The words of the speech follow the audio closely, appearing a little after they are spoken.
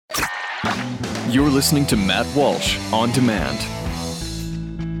You're listening to Matt Walsh On Demand.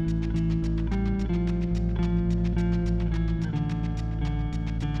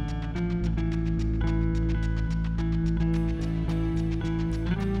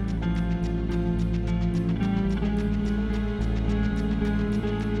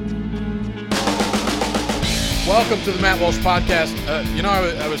 Welcome to the Matt Walsh Podcast.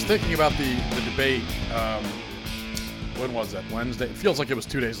 I was thinking about the debate. When was that? Wednesday? It feels like it was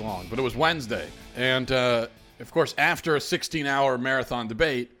 2 days long, but it was Wednesday. And, of course, after a 16-hour marathon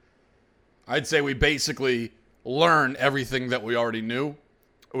debate, I'd say we basically learned everything that we already knew,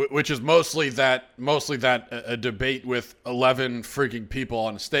 which is mostly that a debate with 11 freaking people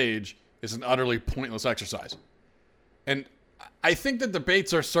on a stage is an utterly pointless exercise. And I think that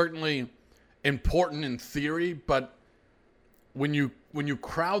debates are certainly important in theory, but when you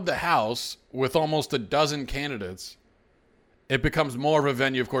crowd the House with almost a dozen candidates, it becomes more of a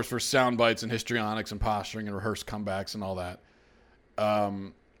venue, of course, for sound bites and histrionics and posturing and rehearsed comebacks and all that.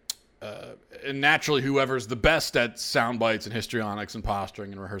 And naturally, whoever's the best at sound bites and histrionics and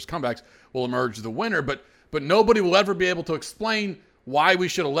posturing and rehearsed comebacks will emerge the winner. But nobody will ever be able to explain why we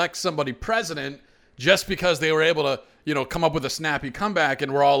should elect somebody president just because they were able to, come up with a snappy comeback,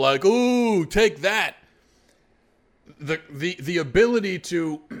 and we're all like, "Ooh, take that." The ability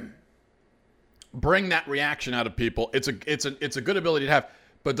to bring that reaction out of people, it's a good ability to have,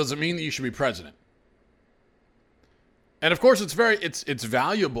 but doesn't mean that you should be president. And of course, it's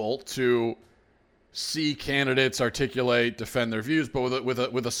valuable to see candidates articulate, defend their views, but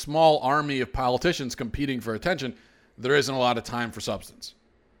with a small army of politicians competing for attention, there isn't a lot of time for substance.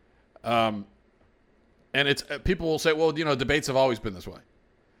 And it's people will say, well, debates have always been this way.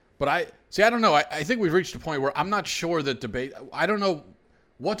 But I don't know. I think we've reached a point where I'm not sure that I don't know,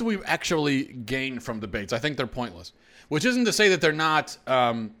 what do we actually gain from debates? I think they're pointless, which isn't to say that they're not,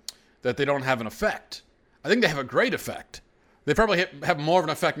 that they don't have an effect. I think they have a great effect. They probably have more of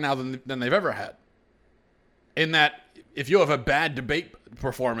an effect now than they've ever had. In that, if you have a bad debate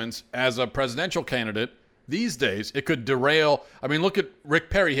performance as a presidential candidate, these days, it could derail. I mean, look at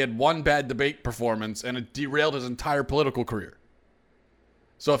Rick Perry. He had one bad debate performance, and it derailed his entire political career.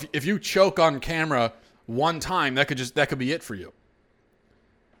 So if you choke on camera one time, that could be it for you.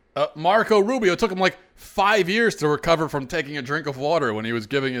 Marco Rubio, took him like 5 years to recover from taking a drink of water when he was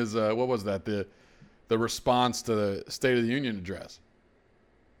giving his, the response to the State of the Union address.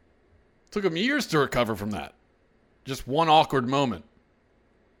 Took him years to recover from that. Just one awkward moment.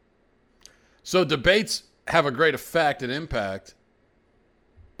 So debates have a great effect and impact,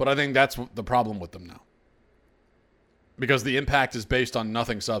 but I think that's the problem with them now. Because the impact is based on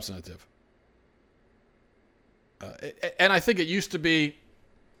nothing substantive. And I think it used to be,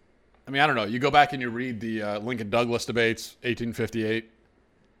 I don't know, you go back and you read the Lincoln-Douglas debates, 1858,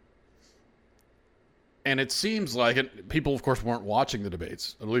 and it seems like people, of course, weren't watching the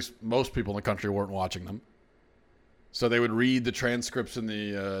debates. At least most people in the country weren't watching them. So they would read the transcripts in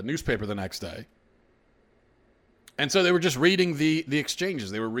the newspaper the next day. And so they were just reading the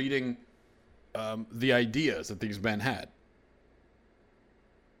exchanges. They were reading the ideas that these men had.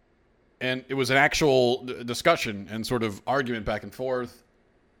 And it was an actual discussion and sort of argument back and forth.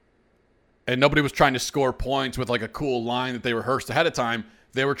 And nobody was trying to score points with like a cool line that they rehearsed ahead of time.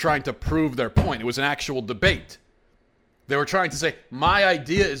 They were trying to prove their point. It was an actual debate. They were trying to say, my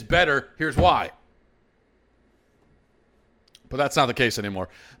idea is better, here's why. But that's not the case anymore.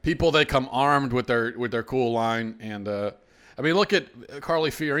 People, they come armed with their cool line. And, look at Carly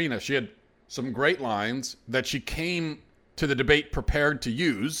Fiorina. She had some great lines that she came to the debate prepared to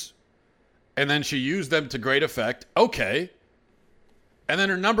use. And then she used them to great effect. Okay. And then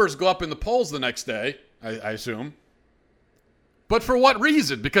her numbers go up in the polls the next day, I assume. But for what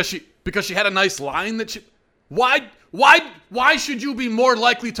reason? Because she had a nice line that she... Why should you be more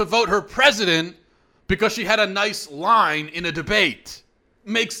likely to vote her president because she had a nice line in a debate?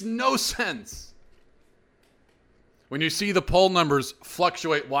 Makes no sense. When you see the poll numbers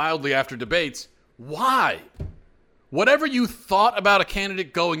fluctuate wildly after debates, why? Whatever you thought about a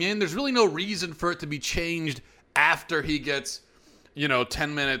candidate going in, there's really no reason for it to be changed after he gets,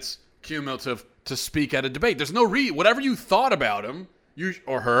 10 minutes cumulative to speak at a debate. There's no whatever you thought about him, you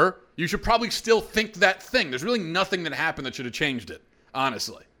or her, you should probably still think that thing. There's really nothing that happened that should have changed it,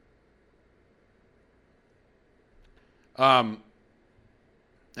 honestly. And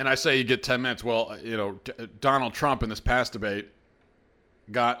I say you get 10 minutes. Well, Donald Trump in this past debate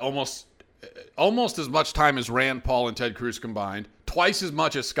got almost as much time as Rand Paul and Ted Cruz combined, twice as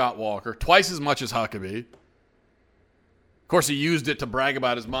much as Scott Walker, twice as much as Huckabee. Of course, he used it to brag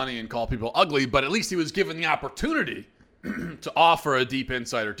about his money and call people ugly, but at least he was given the opportunity to offer a deep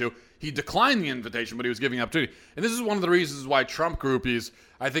insight or two. He declined the invitation, but he was giving the opportunity. And this is one of the reasons why Trump groupies,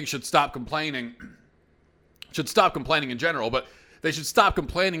 I think, should stop complaining. Should stop complaining in general, but they should stop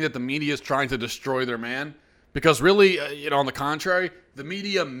complaining that the media is trying to destroy their man. Because really, on the contrary, the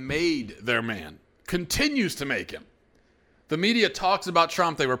media made their man, continues to make him. The media talks about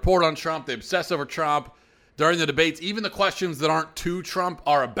Trump, they report on Trump, they obsess over Trump. During the debates, even the questions that aren't to Trump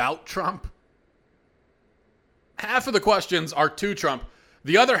are about Trump. Half of the questions are to Trump.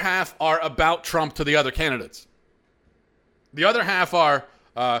 The other half are about Trump to the other candidates. The other half are,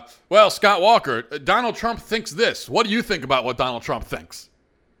 Scott Walker, Donald Trump thinks this. What do you think about what Donald Trump thinks?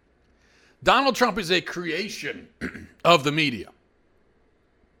 Donald Trump is a creation of the media.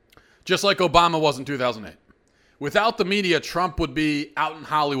 Just like Obama was in 2008. Without the media, Trump would be out in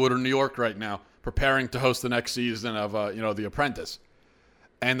Hollywood or New York right now, preparing to host the next season of, The Apprentice.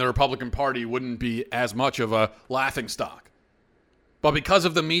 And the Republican Party wouldn't be as much of a laughingstock. But because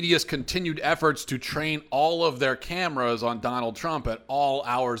of the media's continued efforts to train all of their cameras on Donald Trump at all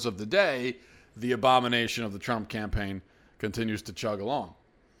hours of the day, the abomination of the Trump campaign continues to chug along.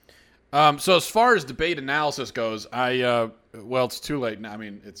 So as far as debate analysis goes, it's too late now. I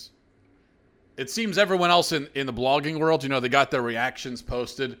mean, it seems everyone else in the blogging world, they got their reactions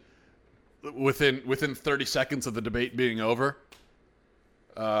posted within 30 seconds of the debate being over.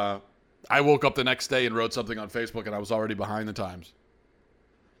 I woke up the next day and wrote something on Facebook, and I was already behind the times.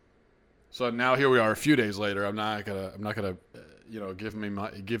 So now here we are, a few days later. I'm not gonna,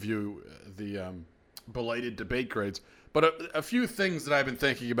 give you the belated debate grades, but a few things that I've been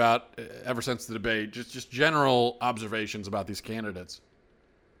thinking about ever since the debate, just general observations about these candidates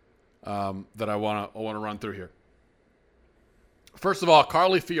that I want to run through here. First of all,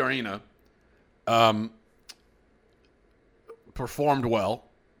 Carly Fiorina performed well.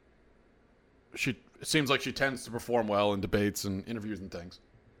 It seems like she tends to perform well in debates and interviews and things.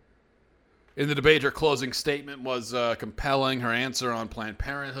 In the debate, her closing statement was compelling. Her answer on Planned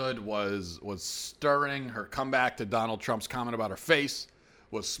Parenthood was stirring. Her comeback to Donald Trump's comment about her face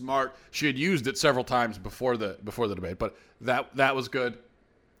was smart. She had used it several times before the debate, but that was good.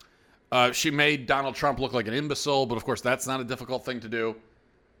 She made Donald Trump look like an imbecile, but of course that's not a difficult thing to do.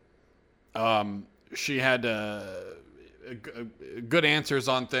 She had good answers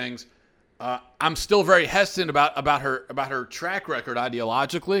on things. I'm still very hesitant about her track record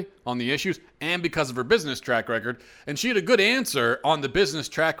ideologically on the issues, and because of her business track record. And she had a good answer on the business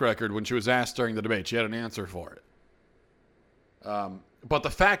track record when she was asked during the debate. She had an answer for it. But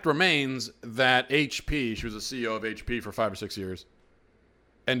the fact remains that HP, she was the CEO of HP for 5 or 6 years,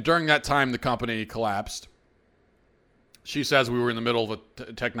 and during that time the company collapsed. She says we were in the middle of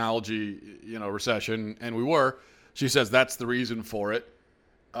a technology, recession, and we were. She says that's the reason for it.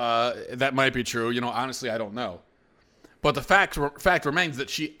 That might be true. Honestly, I don't know. But the fact remains that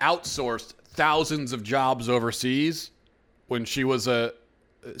she outsourced thousands of jobs overseas when she was a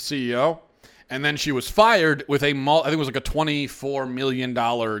CEO, and then she was fired with I think it was like a $24 million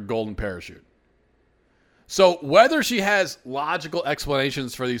golden parachute. So whether she has logical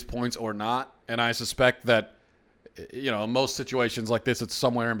explanations for these points or not, and I suspect that, in most situations like this, it's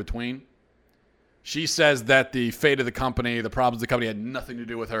somewhere in between. She says that the fate of the company, the problems of the company had nothing to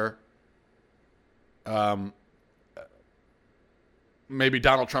do with her. Maybe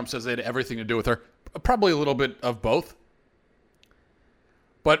Donald Trump says they had everything to do with her. Probably a little bit of both.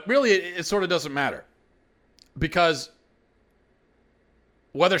 But really, it sort of doesn't matter. Because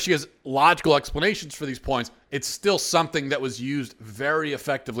whether she has logical explanations for these points, it's still something that was used very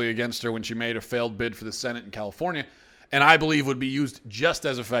effectively against her when she made a failed bid for the Senate in California. And I believe would be used just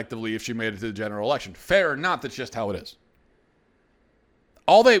as effectively if she made it to the general election. Fair or not, that's just how it is.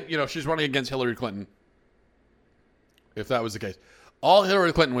 She's running against Hillary Clinton. If that was the case. All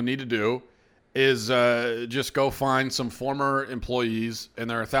Hillary Clinton would need to do is just go find some former employees, and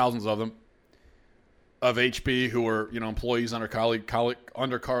there are thousands of them, of HP who were, employees under Carly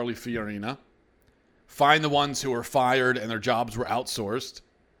Fiorina. Find the ones who were fired and their jobs were outsourced.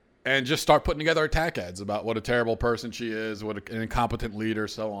 And just start putting together attack ads about what a terrible person she is, what an incompetent leader,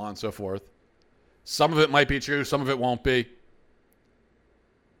 so on and so forth. Some of it might be true, some of it won't be.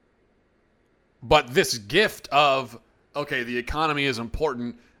 But this gift of, the economy is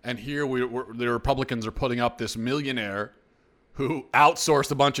important, and here the Republicans are putting up this millionaire who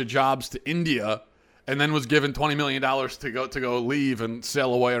outsourced a bunch of jobs to India and then was given $20 million to go leave and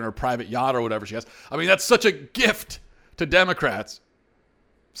sail away on her private yacht or whatever she has. I mean, that's such a gift to Democrats.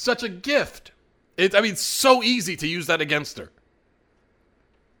 Such a gift. It's so easy to use that against her.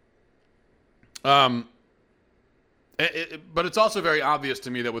 But it's also very obvious to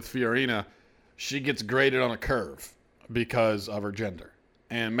me that with Fiorina, she gets graded on a curve. because of her gender.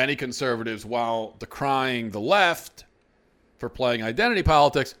 And many conservatives, while decrying the left for playing identity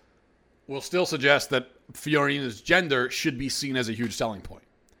politics, will still suggest that Fiorina's gender should be seen as a huge selling point.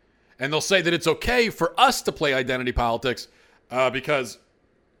 And they'll say that it's okay for us to play identity politics because,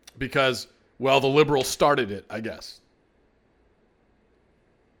 well, the liberals started it, I guess.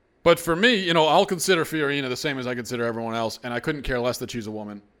 But for me, I'll consider Fiorina the same as I consider everyone else, and I couldn't care less that she's a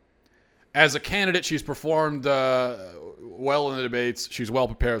woman. As a candidate, she's performed well in the debates. She's well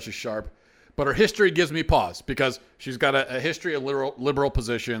prepared. She's sharp. But her history gives me pause because she's got a history of liberal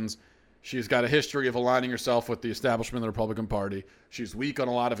positions. She's got a history of aligning herself with the establishment of the Republican Party. She's weak on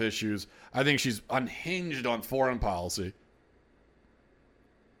a lot of issues. I think she's unhinged on foreign policy.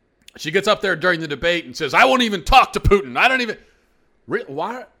 She gets up there during the debate and says, I won't even talk to Putin. I don't even...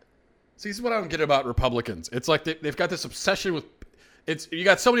 Why? See, this is what I don't get about Republicans. It's like they've got this obsession with... You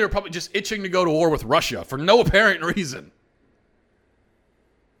got so many Republicans just itching to go to war with Russia for no apparent reason.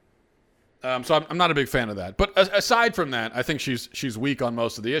 So I'm not a big fan of that. But aside from that, I think she's weak on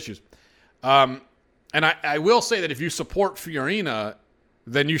most of the issues. And I will say that if you support Fiorina,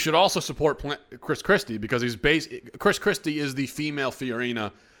 then you should also support Chris Christie because Chris Christie is the female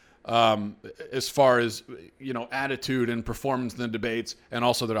Fiorina as far as attitude and performance in the debates and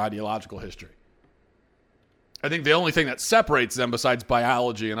also their ideological history. I think the only thing that separates them besides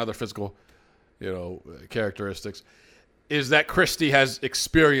biology and other physical, characteristics is that Christie has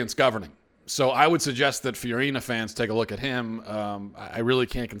experience governing. So I would suggest that Fiorina fans take a look at him. I really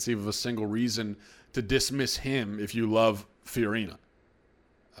can't conceive of a single reason to dismiss him if you love Fiorina.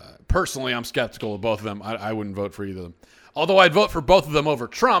 Personally, I'm skeptical of both of them. I wouldn't vote for either of them. Although I'd vote for both of them over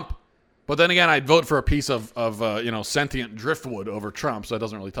Trump, but then again, I'd vote for a piece of sentient driftwood over Trump, so that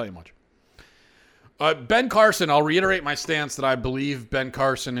doesn't really tell you much. Ben Carson, I'll reiterate my stance that I believe Ben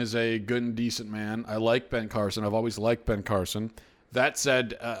Carson is a good and decent man. I like Ben Carson. I've always liked Ben Carson. That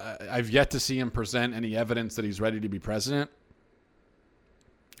said, I've yet to see him present any evidence that he's ready to be president.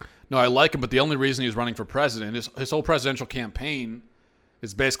 No, I like him, but the only reason he's running for president is his whole presidential campaign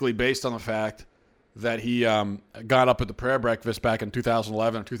is basically based on the fact that he got up at the prayer breakfast back in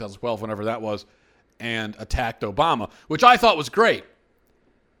 2011 or 2012, whenever that was, and attacked Obama, which I thought was great.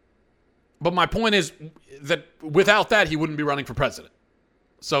 But my point is that without that, he wouldn't be running for president.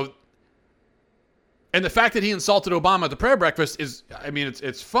 So, and the fact that he insulted Obama at the prayer breakfast is,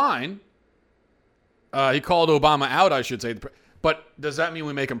 it's fine. He called Obama out, I should say. But does that mean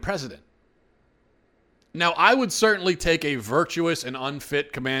we make him president? Now, I would certainly take a virtuous and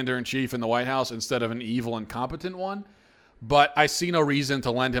unfit commander-in-chief in the White House instead of an evil, incompetent one. But I see no reason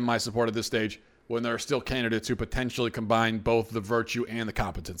to lend him my support at this stage when there are still candidates who potentially combine both the virtue and the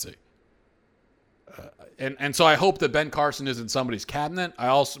competency. And so I hope that Ben Carson is in somebody's cabinet.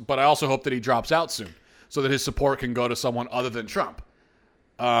 But I also hope that he drops out soon so that his support can go to someone other than Trump.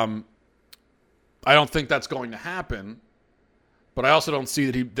 I don't think that's going to happen, but I also don't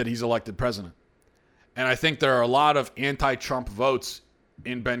see that he's elected president. And I think there are a lot of anti-Trump votes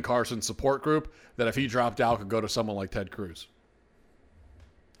in Ben Carson's support group that if he dropped out could go to someone like Ted Cruz.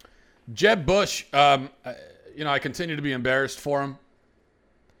 Jeb Bush, I continue to be embarrassed for him.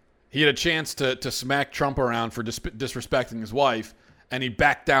 He had a chance to smack Trump around for disrespecting his wife, and he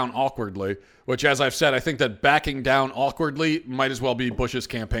backed down awkwardly, which, as I've said, I think that backing down awkwardly might as well be Bush's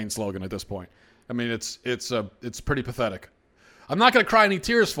campaign slogan at this point. I mean, it's pretty pathetic. I'm not going to cry any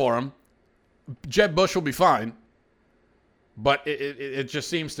tears for him. Jeb Bush will be fine, but it just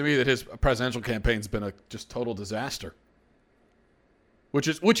seems to me that his presidential campaign's been a just total disaster, which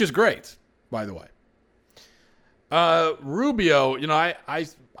is great, by the way. Rubio,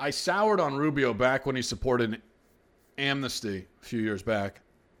 I soured on Rubio back when he supported amnesty a few years back.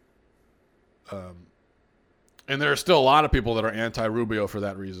 And there are still a lot of people that are anti-Rubio for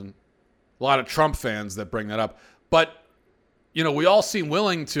that reason. A lot of Trump fans that bring that up. But, we all seem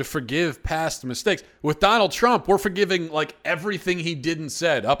willing to forgive past mistakes. With Donald Trump, we're forgiving like everything he did and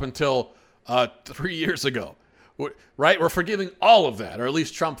said up until 3 years ago. Right? We're forgiving all of that, or at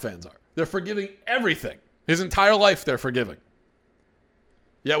least Trump fans are. They're forgiving everything. His entire life they're forgiving.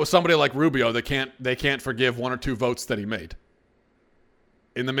 Yet with somebody like Rubio, they can't forgive one or two votes that he made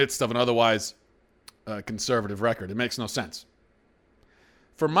in the midst of an otherwise conservative record. It makes no sense.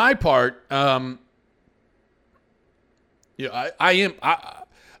 For my part, I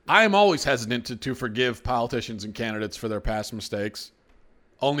am always hesitant to forgive politicians and candidates for their past mistakes,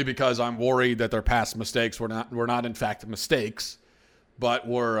 only because I'm worried that their past mistakes were not in fact mistakes, but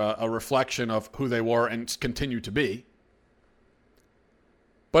were a reflection of who they were and continue to be.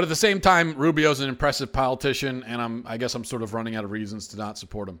 But at the same time, Rubio's an impressive politician, and I guess I'm sort of running out of reasons to not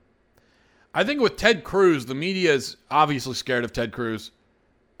support him. I think with Ted Cruz, the media is obviously scared of Ted Cruz.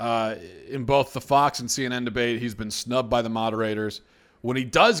 In both the Fox and CNN debate, he's been snubbed by the moderators. When he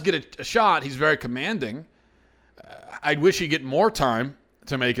does get a shot, he's very commanding. I wish he'd get more time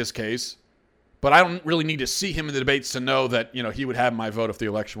to make his case, but I don't really need to see him in the debates to know that, he would have my vote if the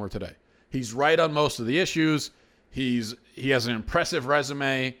election were today. He's right on most of the issues. He has an impressive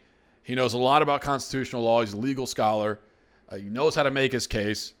resume. He knows a lot about constitutional law. He's a legal scholar. He knows how to make his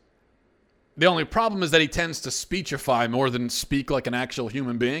case. The only problem is that he tends to speechify more than speak like an actual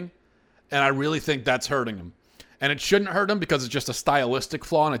human being, and I really think that's hurting him. And it shouldn't hurt him because it's just a stylistic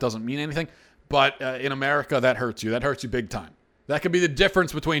flaw and it doesn't mean anything. But in America, that hurts you. That hurts you big time. That could be the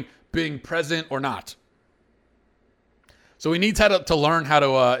difference between being president or not. So he needs to learn how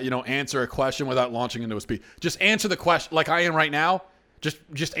to answer a question without launching into a speech. Just answer the question like I am right now.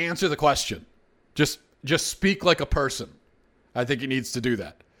 Just answer the question. Just speak like a person. I think he needs to do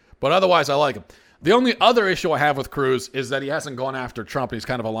that. But otherwise, I like him. The only other issue I have with Cruz is that he hasn't gone after Trump. He's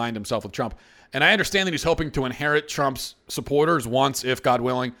kind of aligned himself with Trump. And I understand that he's hoping to inherit Trump's supporters once, if God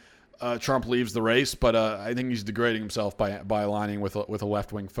willing, Trump leaves the race. But I think he's degrading himself by aligning with a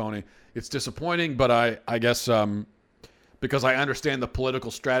left-wing phony. It's disappointing, but I guess because I understand the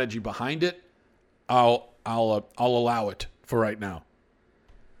political strategy behind it, I'll allow it for right now.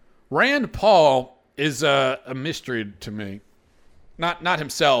 Rand Paul is a mystery to me. Not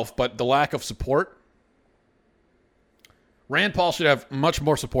himself, but the lack of support. Rand Paul should have much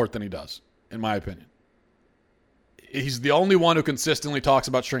more support than he does, in my opinion. He's the only one who consistently talks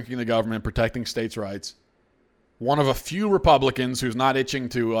about shrinking the government, protecting states' rights. One of a few Republicans who's not itching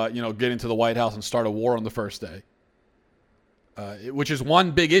to get into the White House and start a war on the first day. Which is one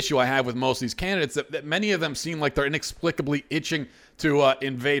big issue I have with most of these candidates, that many of them seem like they're inexplicably itching to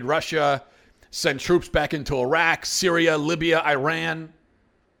invade Russia, send troops back into Iraq, Syria, Libya, Iran.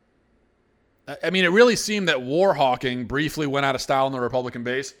 I mean, it really seemed that war hawking briefly went out of style in the Republican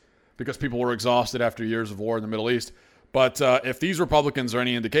base because people were exhausted after years of war in the Middle East. But if these Republicans are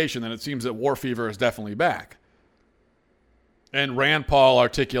any indication, then it seems that war fever is definitely back. And Rand Paul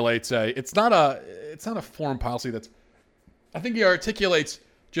articulates it's not a foreign policy I think he articulates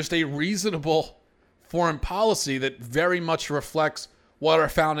just a reasonable foreign policy that very much reflects what our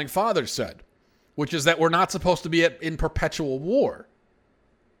founding fathers said, which is that we're not supposed to be in perpetual war.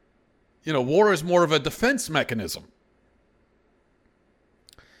 War is more of a defense mechanism.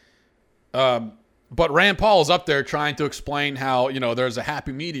 But Rand Paul is up there trying to explain how, there's a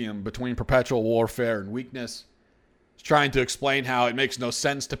happy medium between perpetual warfare and weakness. He's trying to explain how it makes no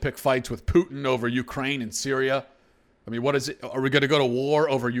sense to pick fights with Putin over Ukraine and Syria. I mean, what is it? Are we going to go to war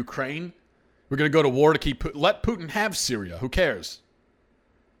over Ukraine? We're going to go to war to let Putin have Syria. Who cares?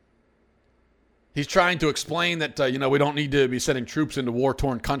 He's trying to explain that, we don't need to be sending troops into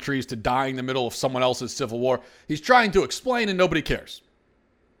war-torn countries to die in the middle of someone else's civil war. He's trying to explain and nobody cares.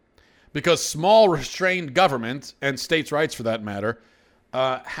 Because small restrained government, and states' rights for that matter,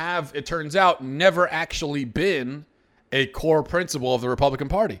 have, it turns out, never actually been a core principle of the Republican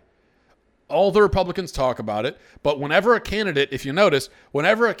Party. All the Republicans talk about it, but whenever a candidate, if you notice,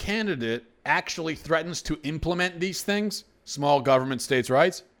 whenever a candidate actually threatens to implement these things, small government, states'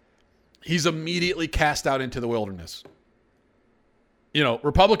 rights, he's immediately cast out into the wilderness.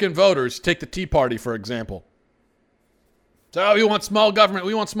 Republican voters, take the Tea Party, for example. So, we want small government.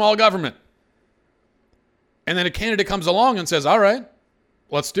 We want small government. And then a candidate comes along and says, all right,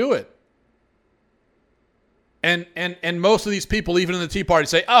 let's do it. And most of these people, even in the Tea Party,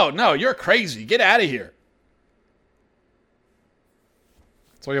 say, oh, no, you're crazy. Get out of here.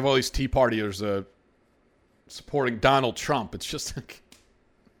 So we have all these Tea Partiers supporting Donald Trump. It's just like...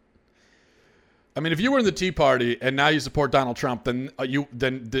 I mean, if you were in the Tea Party and now you support Donald Trump, then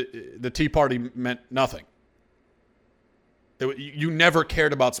the Tea Party meant nothing. You never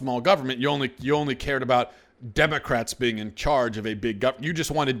cared about small government. You only cared about Democrats being in charge of a big government. You just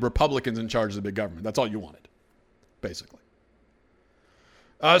wanted Republicans in charge of the big government. That's all you wanted, basically.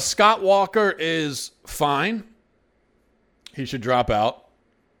 Scott Walker is fine. He should drop out.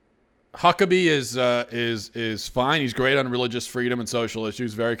 Huckabee is fine. He's great on religious freedom and social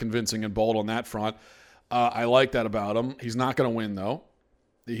issues. Very convincing and bold on that front. I like that about him. He's not going to win, though.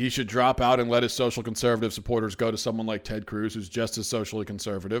 He should drop out and let his social conservative supporters go to someone like Ted Cruz, who's just as socially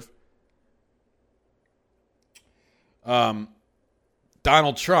conservative. Donald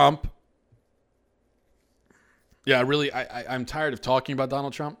Trump. Yeah, really, I'm tired of talking about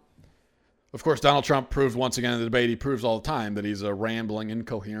Donald Trump. Of course, Donald Trump proved once again in the debate, he proves all the time that he's a rambling,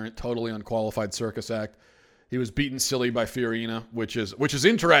 incoherent, totally unqualified circus act. He was beaten silly by Fiorina, which is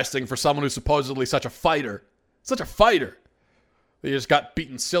interesting for someone who's supposedly such a fighter. Such a fighter. He just got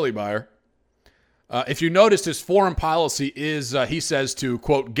beaten silly by her. If you noticed, his foreign policy is, he says, to,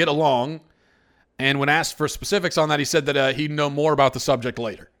 quote, get along. And when asked for specifics on that, he said that he'd know more about the subject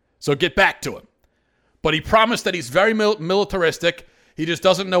later. So get back to him. But he promised that he's very militaristic. He just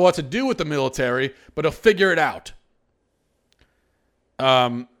doesn't know what to do with the military, but he'll figure it out.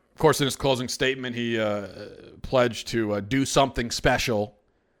 Of course, in his closing statement, he pledged to do something special.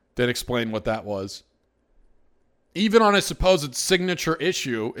 Didn't explain what that was. Even on his supposed signature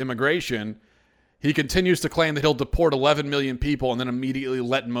issue, immigration, he continues to claim that he'll deport 11 million people and then immediately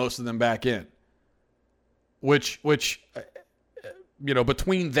let most of them back in. Which,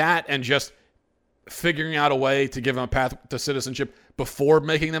 between that and just figuring out a way to give them a path to citizenship before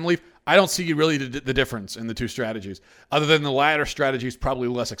making them leave, I don't see really the difference in the two strategies. Other than the latter strategy is probably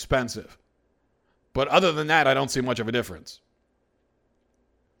less expensive. But other than that, I don't see much of a difference.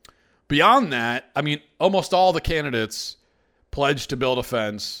 Beyond that, I mean, almost all the candidates pledged to build a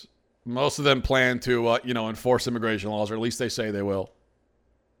fence. Most of them plan to, enforce immigration laws, or at least they say they will.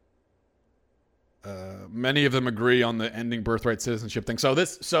 Many of them agree on the ending birthright citizenship thing.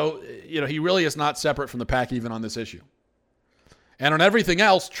 So he really is not separate from the pack even on this issue. And on everything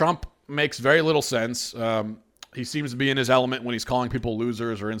else, Trump makes very little sense. He seems to be in his element when he's calling people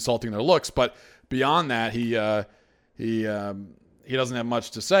losers or insulting their looks, but beyond that, he doesn't have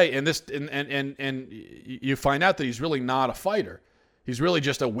much to say. And you find out that he's really not a fighter. He's really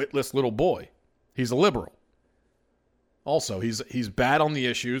just a witless little boy. He's a liberal. Also, he's bad on the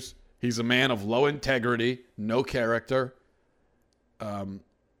issues. He's a man of low integrity, no character.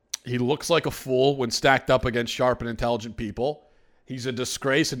 He looks like a fool when stacked up against sharp and intelligent people. He's a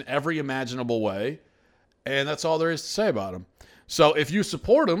disgrace in every imaginable way. And that's all there is to say about him. So if you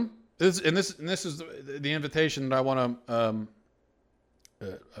support him, this is the invitation that I want to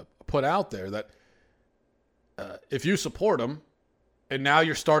put out there, that if you support him, and now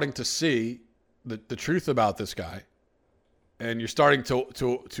you're starting to see the truth about this guy, and you're starting to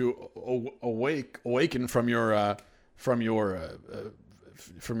awaken from your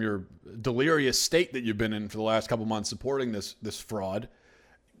delirious state that you've been in for the last couple months supporting this fraud,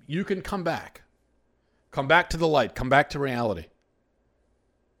 you can come back to the light, come back to reality.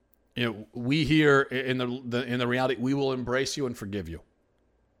 We here in the reality, we will embrace you and forgive you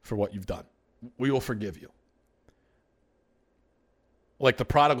for what you've done. We will forgive you. Like the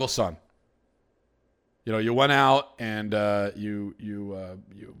prodigal son. You went out and you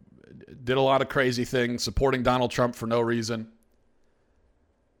did a lot of crazy things, supporting Donald Trump for no reason.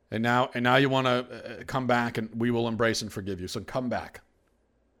 And now you want to come back, and we will embrace and forgive you. So come back.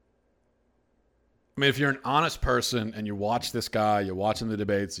 I mean, if you're an honest person and you watch this guy, you're watching the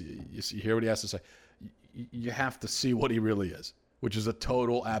debates, you hear what he has to say, you have to see what he really is, which is a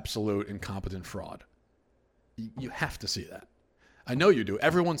total, absolute, incompetent fraud. You have to see that. I know you do.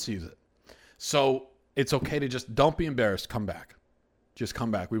 Everyone sees it. So it's okay to just don't be embarrassed. Come back. Just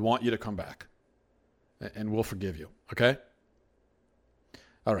come back. We want you to come back. And we'll forgive you. Okay?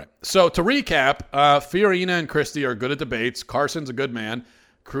 All right. So to recap, Fiorina and Christie are good at debates. Carson's a good man.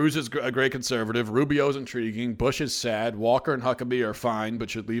 Cruz is a great conservative. Rubio's intriguing. Bush is sad. Walker and Huckabee are fine, but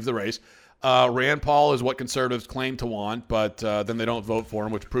should leave the race. Rand Paul is what conservatives claim to want, but then they don't vote for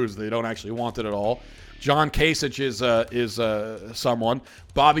him, which proves they don't actually want it at all. John Kasich is someone.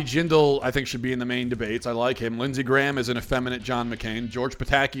 Bobby Jindal, I think, should be in the main debates. I like him. Lindsey Graham is an effeminate John McCain. George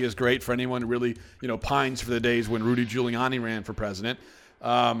Pataki is great for anyone who really, pines for the days when Rudy Giuliani ran for president.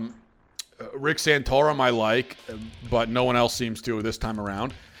 Rick Santorum I like, but no one else seems to this time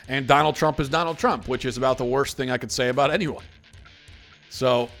around. And Donald Trump is Donald Trump, which is about the worst thing I could say about anyone.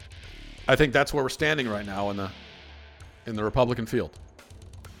 So I think that's where we're standing right now in the Republican field.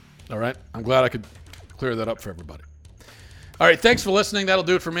 All right? I'm glad I could clear that up for everybody. All right, thanks for listening. That'll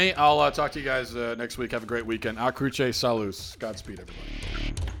do it for me. I'll talk to you guys next week. Have a great weekend. A cruce salus. Godspeed, everybody.